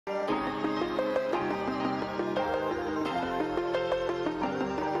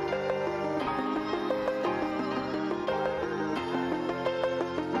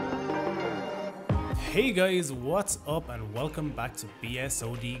Hey guys, what's up and welcome back to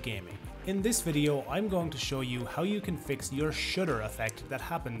BSoD Gaming. In this video I'm going to show you how you can fix your shudder effect that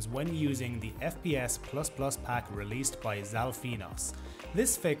happens when using the FPS pack released by Xalphenos.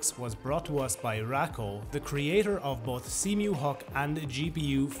 This fix was brought to us by Rako, the creator of both Cemu Hook and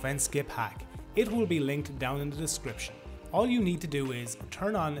GPU fence skip hack. It will be linked down in the description. All you need to do is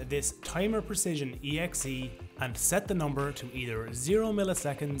turn on this timer precision exe and set the number to either 0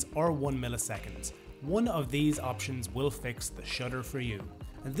 milliseconds or 1 millisecond. One of these options will fix the shudder for you.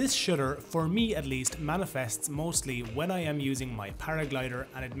 This shudder, for me at least, manifests mostly when I am using my paraglider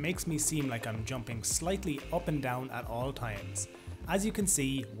and it makes me seem like I'm jumping slightly up and down at all times. As you can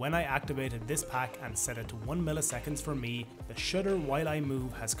see, when I activated this pack and set it to 1 milliseconds for me, the shudder while I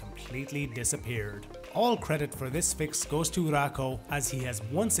move has completely disappeared. All credit for this fix goes to Rako, as he has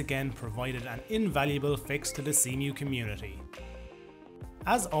once again provided an invaluable fix to the Cemu community.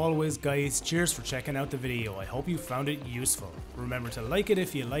 As always guys, cheers for checking out the video. I hope you found it useful. Remember to like it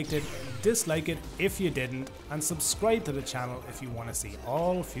if you liked it, dislike it if you didn't, and subscribe to the channel if you want to see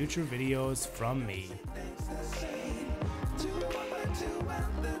all future videos from me. To walk back to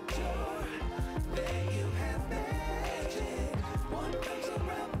out the door.